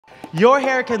Your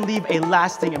hair can leave a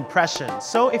lasting impression.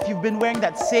 So if you've been wearing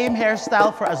that same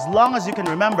hairstyle for as long as you can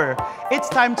remember, it's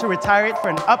time to retire it for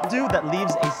an updo that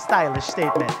leaves a stylish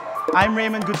statement. I'm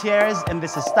Raymond Gutierrez, and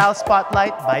this is Style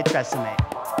Spotlight by TRESemmé.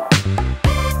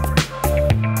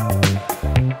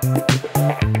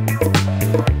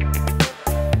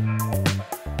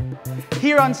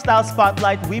 Here on Style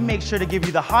Spotlight, we make sure to give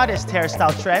you the hottest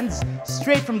hairstyle trends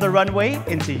straight from the runway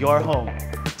into your home.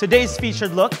 Today's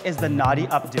featured look is the Knotty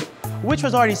Updo, which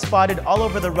was already spotted all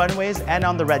over the runways and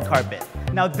on the red carpet.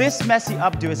 Now this messy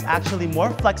updo is actually more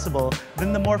flexible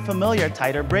than the more familiar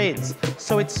tighter braids,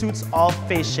 so it suits all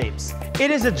face shapes.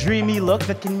 It is a dreamy look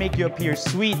that can make you appear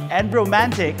sweet and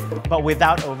romantic, but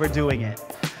without overdoing it.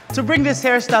 To bring this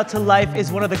hairstyle to life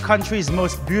is one of the country's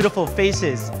most beautiful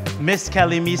faces, Miss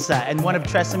Kelly Misa, and one of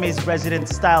TRESemmé's resident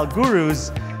style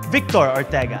gurus, Victor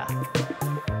Ortega.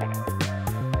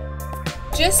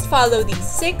 Just follow these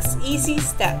 6 easy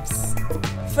steps.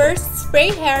 First,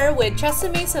 spray hair with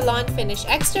TRESemmé Salon Finish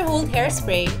Extra Hold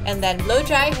Hairspray and then blow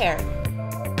dry hair.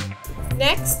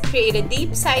 Next, create a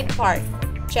deep side part,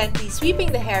 gently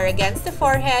sweeping the hair against the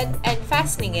forehead and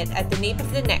fastening it at the nape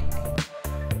of the neck.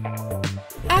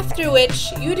 After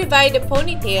which, you divide the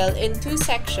ponytail in 2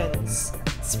 sections.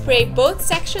 Spray both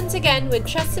sections again with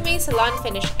TRESemmé Salon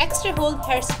Finish Extra Hold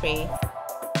Hairspray.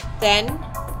 Then,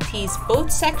 tease both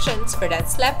sections for that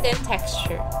slept-in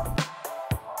texture.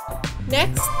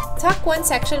 Next, tuck one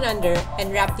section under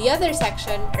and wrap the other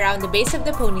section around the base of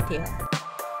the ponytail.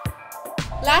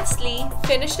 Lastly,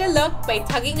 finish the look by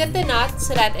tugging at the knot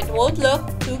so that it won't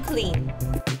look too clean.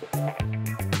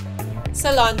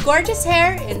 Salon Gorgeous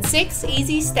Hair in 6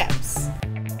 easy steps.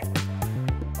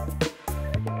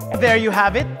 There you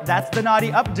have it. That's the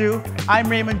Knotty Updo. I'm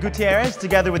Raymond Gutierrez,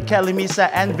 together with Kelly Misa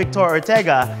and Victor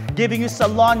Ortega, giving you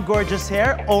Salon Gorgeous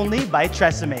Hair only by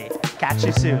TRESemmé. Catch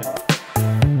you soon.